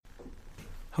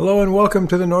Hello and welcome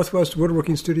to the Northwest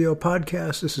Woodworking Studio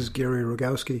podcast. This is Gary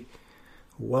Rogowski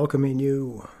welcoming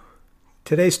you.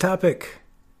 Today's topic.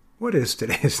 What is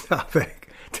today's topic?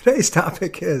 Today's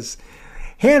topic is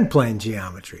hand plane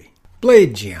geometry,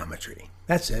 blade geometry.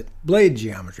 That's it, blade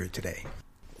geometry today.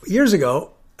 Years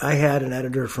ago, I had an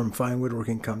editor from Fine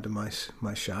Woodworking come to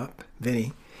my shop,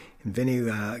 Vinny. And Vinny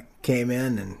came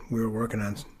in and we were working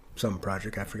on some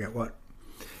project, I forget what.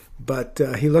 But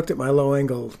he looked at my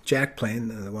low-angle jack plane,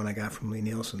 the one I got from Lee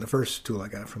Nielsen, the first tool I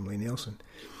got from Lee Nielsen.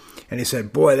 And he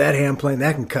said, boy, that hand plane,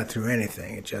 that can cut through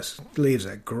anything. It just leaves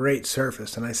a great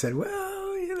surface. And I said,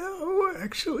 well,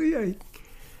 actually, I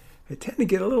tend to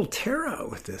get a little tear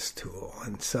out with this tool.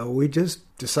 And so we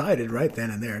just decided right then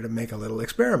and there to make a little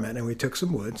experiment. And we took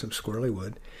some wood, some squirrely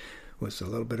wood, with a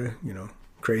little bit of,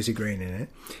 crazy grain in it.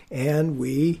 And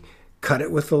we cut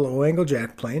it with the low-angle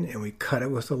jack plane, and we cut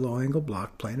it with the low-angle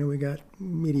block plane, and we got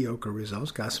mediocre results,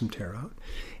 got some tear out.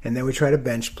 And then we tried a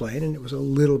bench plane, and it was a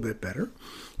little bit better.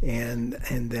 And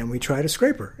then we tried a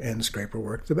scraper, and the scraper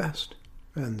worked the best.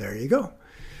 And there you go.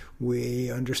 We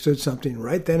understood something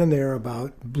right then and there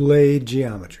about blade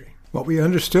geometry. What we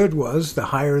understood was the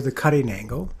higher the cutting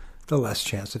angle, the less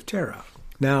chance of tear out.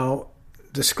 Now,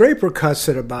 the scraper cuts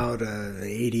at about an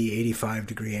 80, 85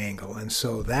 degree angle, and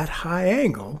so that high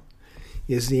angle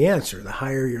is the answer. The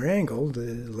higher your angle, the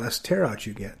less tear out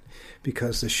you get,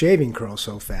 because the shaving curls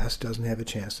so fast doesn't have a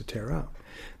chance to tear out.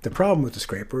 The problem with the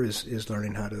scraper is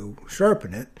learning how to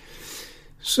sharpen it.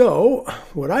 So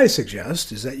what I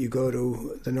suggest is that you go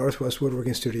to the Northwest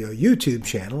Woodworking Studio YouTube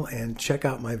channel and check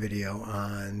out my video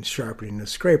on sharpening the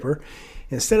scraper.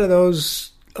 Instead of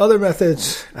those other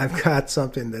methods, I've got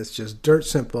something that's just dirt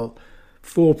simple,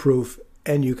 foolproof,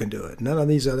 and you can do it. None of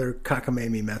these other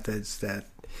cockamamie methods that.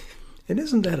 And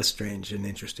isn't that a strange and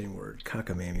interesting word,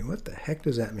 cockamamie? What the heck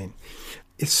does that mean?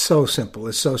 It's so simple.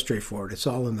 It's so straightforward. It's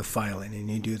all in the filing, and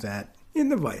you do that in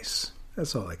the vise.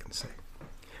 That's all I can say.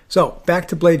 So back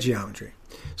to blade geometry.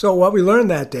 So what we learned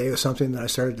that day was something that I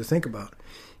started to think about,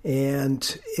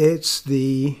 and it's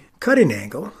the cutting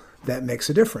angle that makes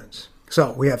a difference.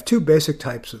 So we have two basic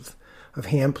types of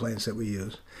hand planes that we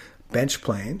use. Bench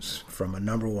planes from a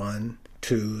number 1,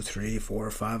 2, 3,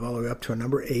 4, 5, all the way up to a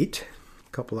number 8.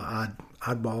 Couple of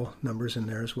oddball numbers in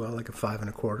there as well, like a 5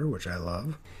 1/4, which I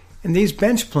love. And these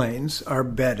bench planes are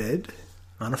bedded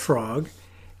on a frog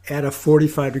at a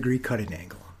 45 degree cutting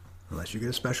angle, unless you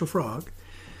get a special frog,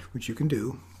 which you can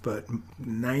do. But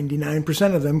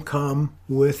 99% of them come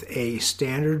with a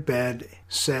standard bed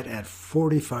set at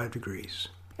 45 degrees.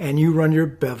 And you run your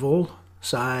bevel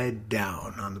side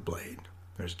down on the blade.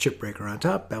 There's a chipbreaker on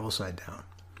top, bevel side down.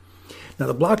 Now,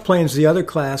 the block plane is the other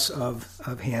class of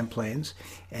hand planes,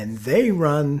 and they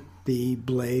run the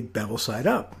blade bevel side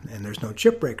up, and there's no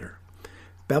chip breaker.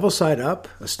 Bevel side up,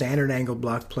 a standard angle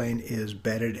block plane is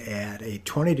bedded at a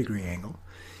 20 degree angle,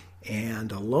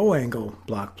 and a low angle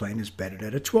block plane is bedded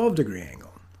at a 12 degree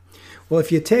angle. Well,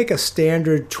 if you take a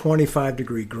standard 25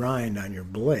 degree grind on your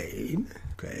blade,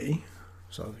 okay,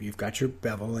 so you've got your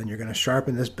bevel, and you're going to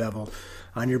sharpen this bevel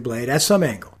on your blade at some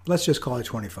angle. Let's just call it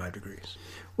 25 degrees.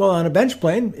 Well, on a bench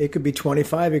plane, it could be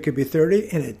 25, it could be 30,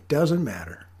 and it doesn't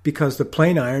matter because the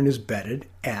plane iron is bedded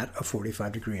at a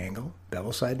 45 degree angle,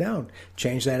 bevel side down.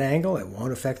 Change that angle, it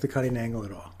won't affect the cutting angle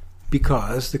at all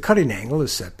because the cutting angle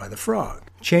is set by the frog.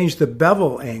 Change the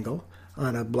bevel angle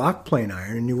on a block plane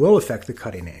iron and you will affect the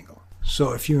cutting angle.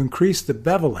 So if you increase the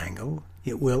bevel angle,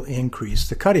 it will increase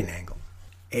the cutting angle.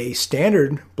 A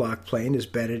standard block plane is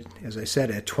bedded, as I said,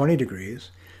 at 20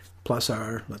 degrees plus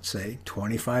our, let's say,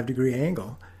 25 degree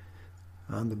angle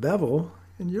on the bevel,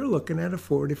 and you're looking at a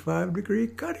 45 degree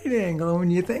cutting angle.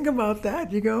 When you think about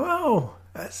that, you go, oh,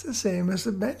 that's the same as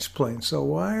the bench plane. So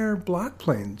why are block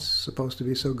planes supposed to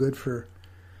be so good for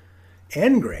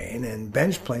end grain and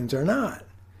bench planes are not?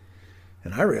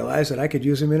 And I realized that I could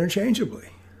use them interchangeably,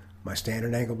 my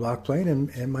standard angle block plane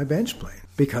and my bench plane,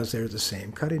 because they're the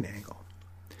same cutting angle.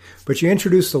 But you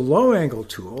introduce the low angle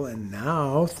tool, and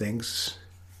now things,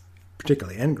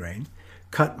 particularly end grain,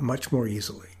 cut much more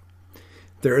easily.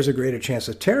 There is a greater chance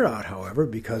of tear out, however,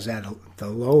 because at the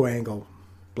low angle,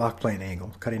 block plane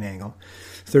angle, cutting angle,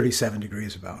 37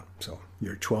 degrees about. So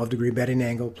your 12 degree bedding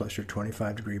angle plus your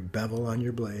 25 degree bevel on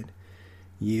your blade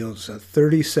yields a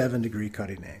 37 degree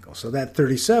cutting angle. So that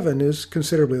 37 is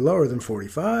considerably lower than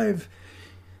 45.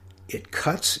 It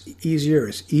cuts easier,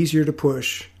 it's easier to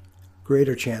push,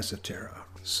 greater chance of tear out.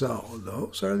 So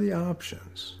those are the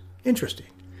options.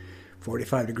 Interesting.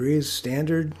 45 degrees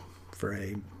standard for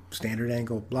a standard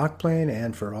angle block plane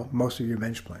and for most of your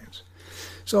bench planes.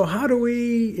 So how do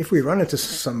we, if we run into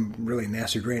some really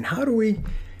nasty grain, how do we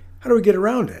get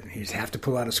around it? You just have to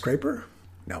pull out a scraper?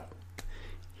 No.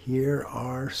 Here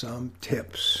are some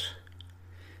tips.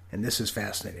 And this is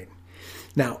fascinating.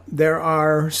 Now, there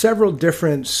are several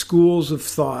different schools of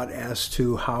thought as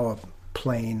to how a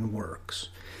plane works.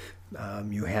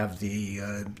 You have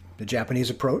the Japanese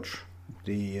approach,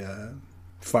 the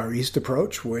Far East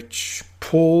approach, which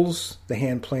pulls the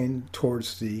hand plane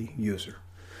towards the user.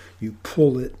 You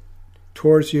pull it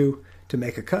towards you to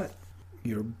make a cut.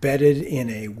 You're bedded in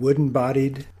a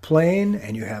wooden-bodied plane,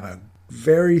 and you have a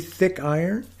very thick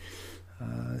iron,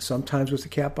 sometimes with a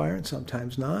cap iron,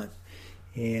 sometimes not.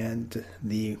 And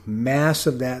the mass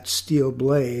of that steel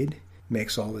blade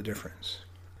makes all the difference.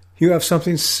 You have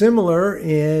something similar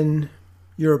in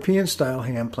European-style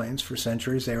hand planes. For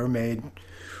centuries, they were made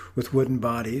with wooden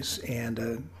bodies and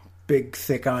a big,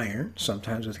 thick iron,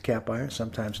 sometimes with a cap iron,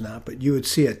 sometimes not. But you would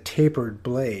see a tapered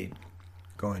blade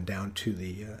going down to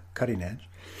the cutting edge,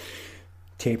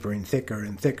 tapering thicker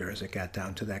and thicker as it got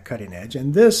down to that cutting edge.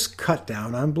 And this cut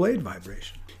down on blade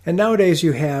vibration. And nowadays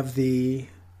you have the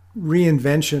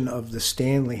reinvention of the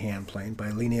Stanley hand plane by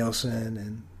Lee Nielsen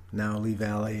and now Lee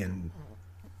Valley and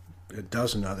a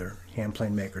dozen other hand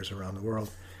plane makers around the world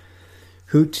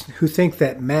who think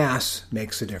that mass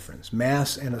makes a difference.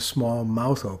 Mass and a small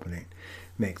mouth opening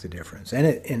make the difference. And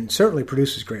it certainly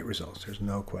produces great results. There's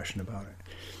no question about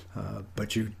it.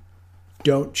 But you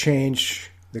don't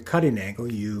change the cutting angle.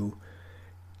 You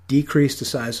decrease the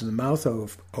size of the mouth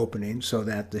opening so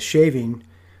that the shaving,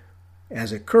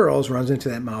 as it curls, runs into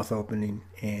that mouth opening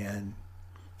and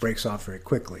breaks off very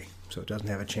quickly, so it doesn't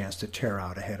have a chance to tear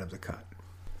out ahead of the cut.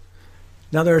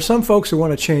 Now, there are some folks who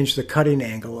want to change the cutting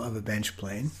angle of a bench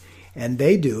plane, and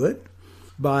they do it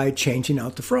by changing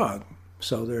out the frog.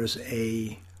 So there's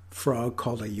a frog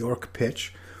called a York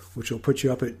pitch, which will put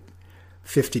you up at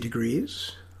 50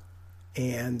 degrees,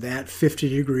 and that 50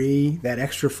 degree, that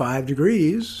extra 5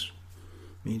 degrees,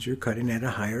 means you're cutting at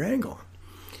a higher angle.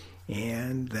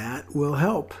 And that will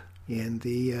help in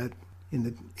the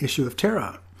issue of tear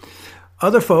out.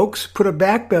 Other folks put a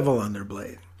back bevel on their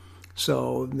blade.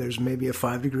 So there's maybe a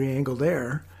 5 degree angle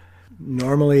there.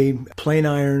 Normally, plain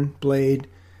iron blade,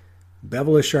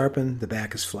 bevel is sharpened, the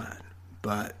back is flat.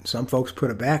 But some folks put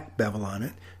a back bevel on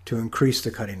it to increase the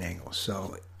cutting angle.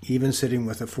 So even sitting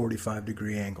with a 45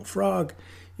 degree angle frog,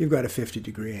 you've got a 50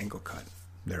 degree angle cut,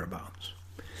 thereabouts.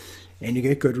 And you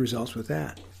get good results with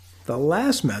that. The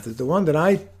last method, the one that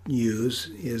I use,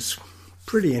 is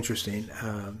pretty interesting.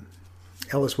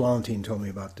 Ellis Wallentine told me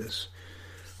about this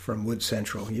from Wood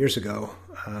Central years ago.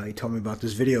 He told me about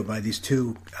this video by these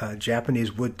two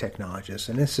Japanese wood technologists.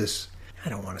 And this is, I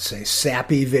don't want to say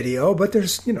sappy video, but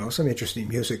there's, some interesting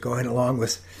music going along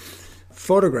with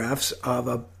photographs of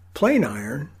a plane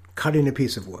iron cutting a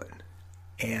piece of wood.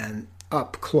 And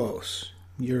up close,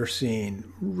 you're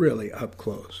seeing really up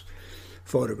close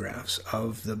photographs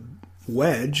of the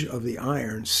wedge of the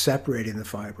iron separating the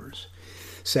fibers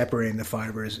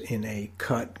in a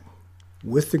cut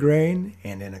with the grain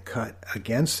and in a cut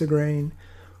against the grain,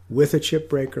 with a chip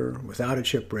breaker, without a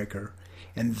chip breaker,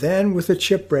 and then with a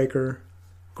chip breaker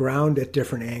ground at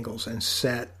different angles and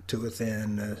set to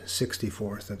within a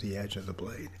 64th of the edge of the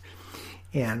blade.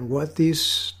 And what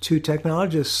these two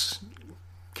technologists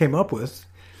came up with,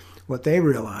 what they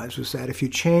realized was that if you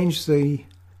change the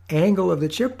angle of the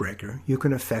chip breaker, you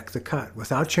can affect the cut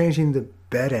without changing the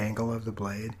bed angle of the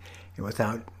blade and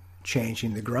without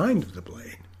changing the grind of the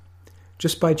blade.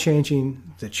 Just by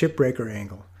changing the chip breaker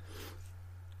angle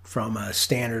from a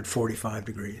standard 45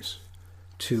 degrees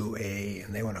to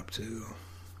and they went up to,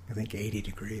 I think, 80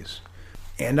 degrees.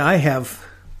 And I have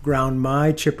ground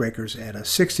my chip breakers at a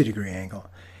 60 degree angle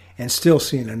and still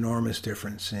see an enormous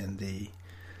difference in the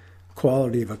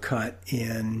quality of a cut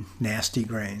in nasty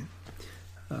grain.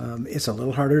 It's a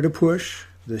little harder to push.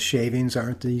 The shavings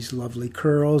aren't these lovely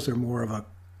curls. They're more of a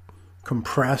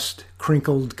compressed,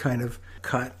 crinkled kind of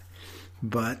cut.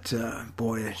 But,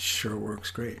 boy, it sure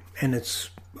works great. And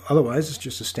otherwise, it's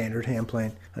just a standard hand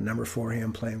plane, a number 4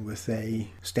 hand plane with a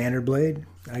standard blade.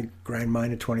 I grind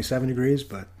mine at 27 degrees,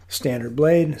 but standard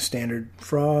blade, standard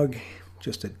frog,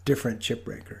 just a different chip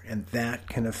breaker. And that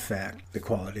can affect the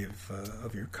quality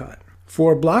of your cut.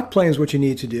 For block planes, what you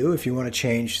need to do if you want to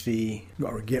change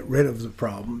or get rid of the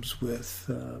problems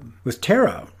with tear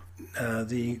out,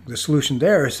 the solution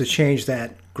there is to change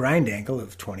that grind angle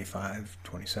of 25,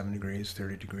 27 degrees,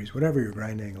 30 degrees, whatever your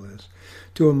grind angle is,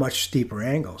 to a much steeper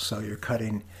angle. So you're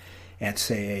cutting at,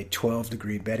 say, a 12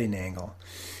 degree bedding angle.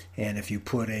 And if you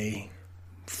put a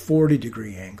 40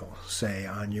 degree angle, say,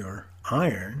 on your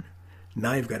iron,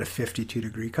 now you've got a 52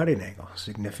 degree cutting angle,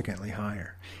 significantly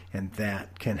higher. And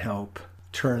that can help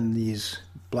turn these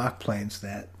block planes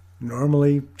that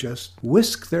normally just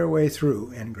whisk their way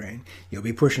through end grain. You'll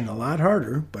be pushing a lot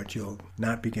harder, but you'll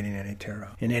not be getting any tear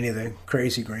out. In any of the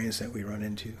crazy grains that we run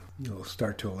into, you'll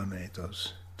start to eliminate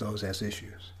those as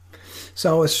issues.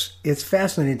 So it's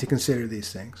fascinating to consider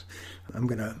these things. I'm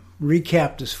going to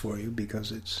recap this for you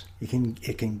because it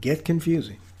can get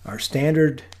confusing. Our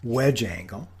standard wedge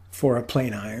angle for a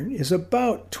plane iron is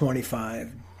about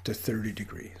 25 to 30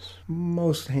 degrees.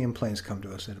 Most hand planes come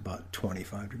to us at about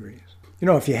 25 degrees.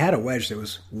 If you had a wedge that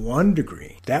was 1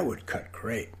 degree, that would cut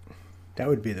great. That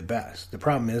would be the best. The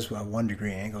problem is a 1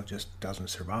 degree angle just doesn't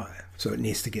survive. So it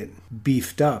needs to get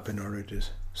beefed up in order to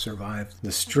survive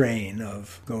the strain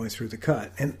of going through the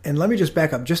cut. And let me just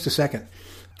back up just a second.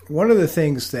 One of the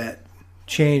things that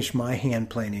changed my hand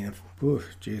planing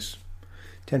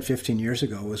 10, 15 years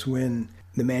ago was when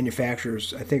the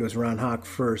manufacturers, I think it was Ron Hawk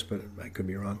first, but I could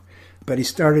be wrong, but he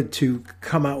started to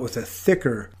come out with a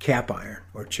thicker cap iron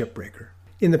or chip breaker.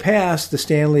 In the past, the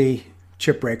Stanley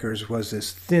chip breakers was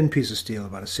this thin piece of steel,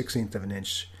 about a 1/16 of an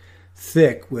inch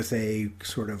thick, with a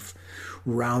sort of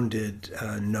rounded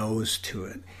nose to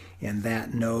it. And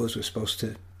that nose was supposed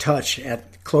to touch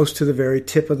at close to the very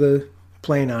tip of the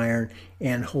plane iron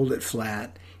and hold it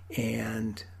flat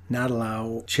and not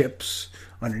allow chips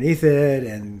underneath it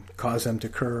and cause them to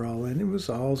curl. And it was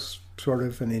all sort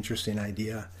of an interesting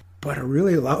idea, but a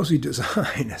really lousy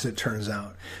design, as it turns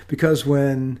out. Because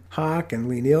when Hawk and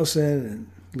Lee Nielsen and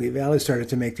Lee Valley started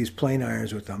to make these plane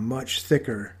irons with a much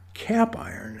thicker cap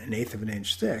iron, 1/8 of an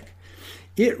inch thick,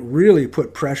 it really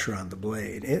put pressure on the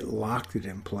blade. It locked it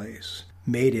in place,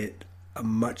 made it a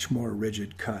much more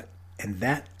rigid cut. And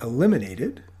that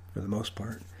eliminated, for the most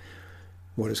part,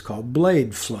 what is called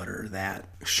blade flutter. That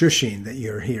shushing that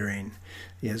you're hearing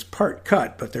is part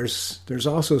cut, but there's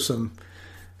also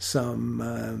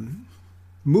some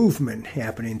movement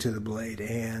happening to the blade.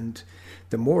 And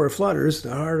the more it flutters,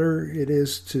 the harder it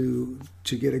is to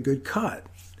get a good cut.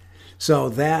 So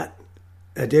that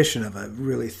addition of a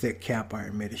really thick cap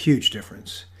iron made a huge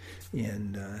difference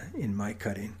in my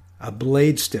cutting. A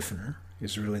blade stiffener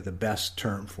is really the best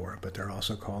term for it, but they're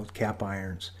also called cap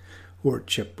irons or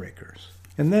chip breakers.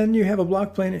 And then you have a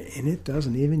block plane, and it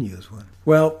doesn't even use one.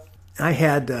 Well, I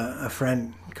had a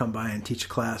friend come by and teach a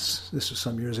class. This was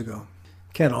some years ago.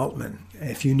 Ken Altman.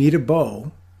 If you need a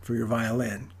bow for your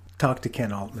violin, talk to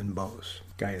Ken Altman Bows.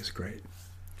 Guy is great.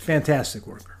 Fantastic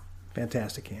worker.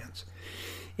 Fantastic hands.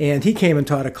 And he came and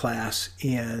taught a class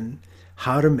in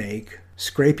how to make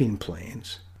scraping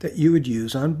planes that you would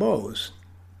use on bows.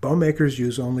 Bow makers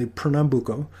use only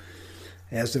Pernambuco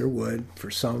as their wood for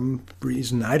some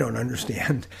reason I don't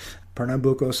understand.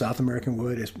 Pernambuco, South American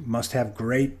wood, must have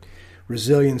great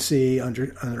resiliency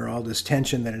under all this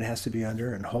tension that it has to be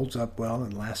under, and holds up well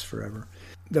and lasts forever.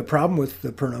 The problem with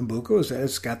the Pernambuco is that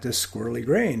it's got this squirrely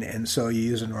grain, and so you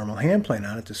use a normal hand plane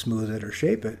on it to smooth it or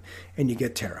shape it, and you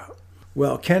get tear out.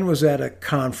 Well, Ken was at a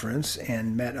conference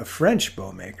and met a French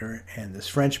bow maker, and this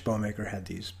French bow maker had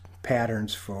these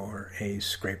patterns for a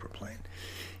scraper plane.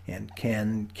 And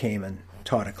Ken came and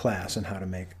taught a class on how to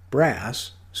make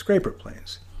brass scraper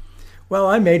planes. Well,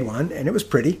 I made one, and it was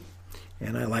pretty,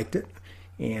 and I liked it,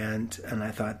 and I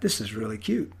thought, this is really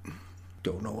cute.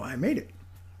 Don't know why I made it.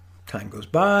 Time goes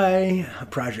by, a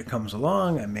project comes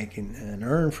along, I'm making an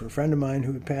urn for a friend of mine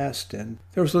who had passed, and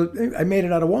I made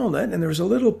it out of walnut, and there was a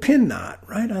little pin knot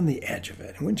right on the edge of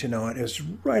it. And wouldn't you know it, it was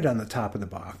right on the top of the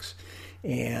box.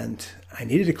 And I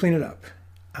needed to clean it up.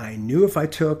 I knew if I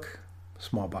took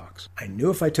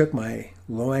my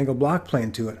low-angle block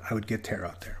plane to it, I would get tear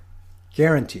out there.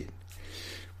 Guaranteed.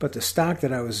 But the stock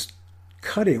that I was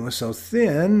cutting was so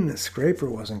thin, the scraper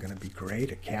wasn't going to be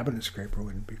great. A cabinet scraper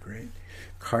wouldn't be great.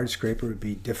 Card scraper would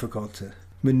be difficult to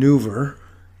maneuver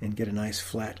and get a nice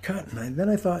flat cut. And then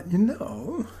I thought,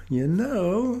 the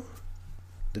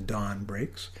dawn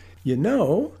breaks.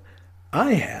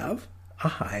 I have a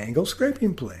high-angle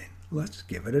scraping plane. Let's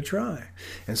give it a try.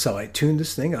 And so I tuned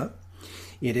this thing up.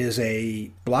 It is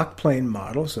a block plane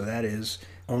model, so that is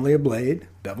only a blade,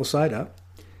 bevel side up,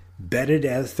 bedded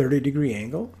at a 30-degree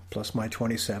angle, plus my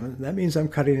 27. That means I'm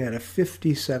cutting at a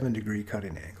 57-degree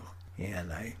cutting angle.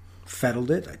 And I fettled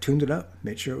it, I tuned it up,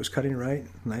 made sure it was cutting right,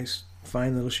 nice,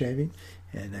 fine little shaving,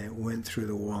 and I went through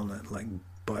the walnut like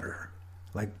butter.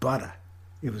 Like butter.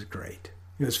 It was great.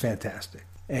 It was fantastic.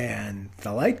 And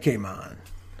the light came on.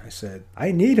 I said,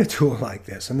 I need a tool like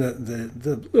this. And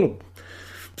the little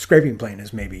scraping plane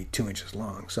is maybe 2 inches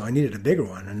long, so I needed a bigger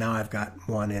one. And now I've got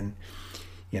one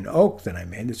in oak that I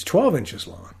made. It's 12 inches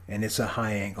long, and it's a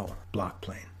high-angle block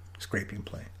plane, scraping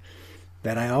plane,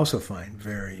 that I also find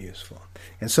very useful.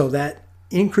 And so that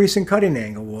increase in cutting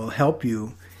angle will help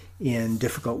you in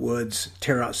difficult woods,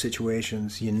 tear out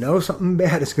situations. You know something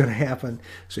bad is going to happen,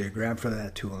 so you grab for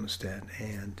that tool instead,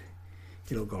 and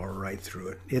it'll go right through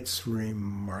it. It's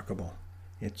remarkable.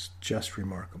 It's just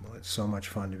remarkable. It's so much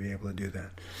fun to be able to do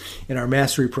that. In our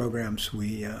mastery programs,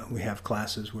 we have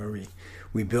classes where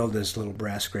we build this little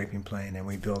brass scraping plane, and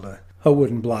we build a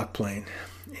wooden block plane.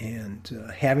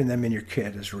 And having them in your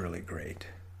kit is really great.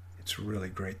 It's really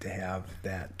great to have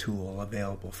that tool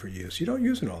available for use. You don't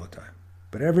use it all the time,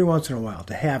 but every once in a while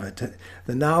to have it,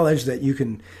 the knowledge that you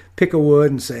can pick a wood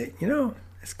and say,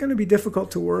 it's going to be difficult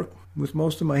to work with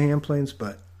most of my hand planes,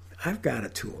 but I've got a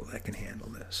tool that can handle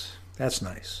this. That's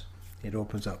nice. It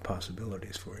opens up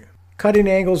possibilities for you. Cutting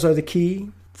angles are the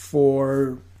key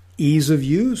for ease of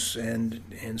use and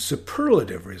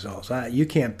superlative results. You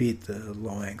can't beat the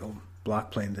low angle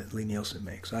block plane that Lee Nielsen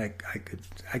makes. I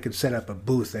could set up a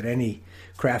booth at any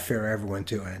craft fair I ever went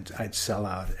to, and I'd sell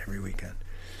out every weekend.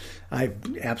 I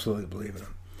absolutely believe in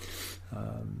them.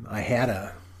 I had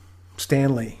a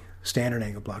Stanley standard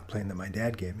angle block plane that my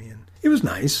dad gave me, and it was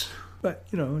nice, but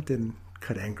it didn't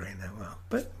cut end grain that well.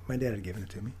 But my dad had given it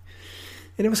to me,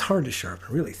 and it was hard to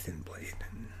sharpen, really thin blade,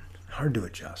 and hard to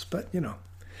adjust. But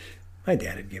my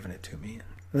dad had given it to me,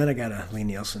 and then I got a Lee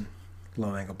Nielsen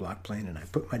low angle block plane, and I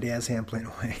put my dad's hand plane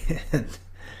away and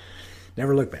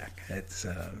never looked back. It's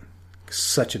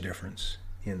such a difference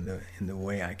in the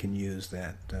way I can use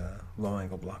that low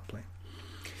angle block plane.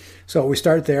 So we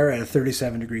start there at a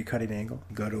 37-degree cutting angle.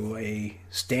 Go to a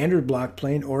standard block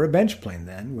plane or a bench plane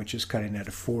then, which is cutting at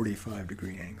a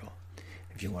 45-degree angle.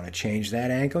 If you want to change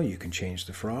that angle, you can change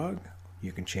the frog,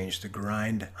 you can change the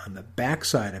grind on the back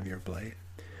side of your blade,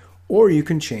 or you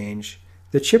can change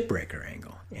the chipbreaker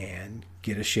angle and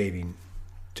get a shaving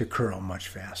to curl much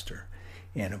faster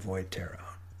and avoid tear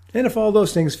out. And if all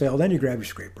those things fail, then you grab your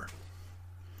scraper.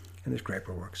 And the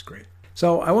scraper works great.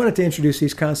 So I wanted to introduce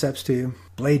these concepts to you,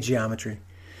 blade geometry.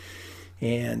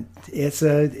 And it's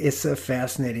a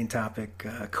fascinating topic.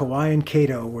 Kawai and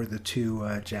Kato were the two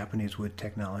Japanese wood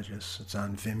technologists. It's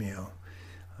on Vimeo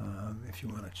if you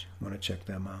want to check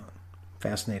them out.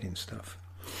 Fascinating stuff.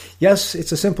 Yes,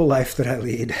 it's a simple life that I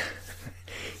lead.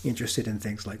 Interested in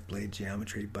things like blade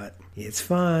geometry, but it's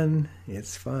fun.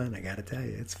 It's fun. I got to tell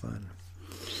you, it's fun.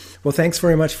 Well, thanks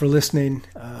very much for listening.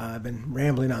 I've been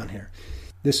rambling on here.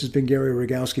 This has been Gary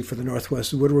Rogowski for the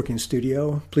Northwest Woodworking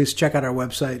Studio. Please check out our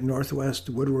website,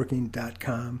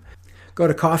 northwestwoodworking.com. Go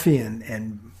to coffee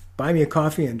and buy me a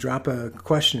coffee and drop a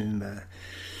question in the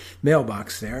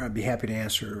mailbox there. I'd be happy to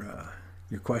answer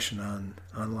your question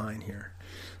online here.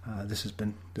 This has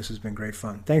been great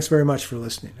fun. Thanks very much for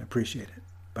listening. I appreciate it.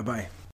 Bye-bye.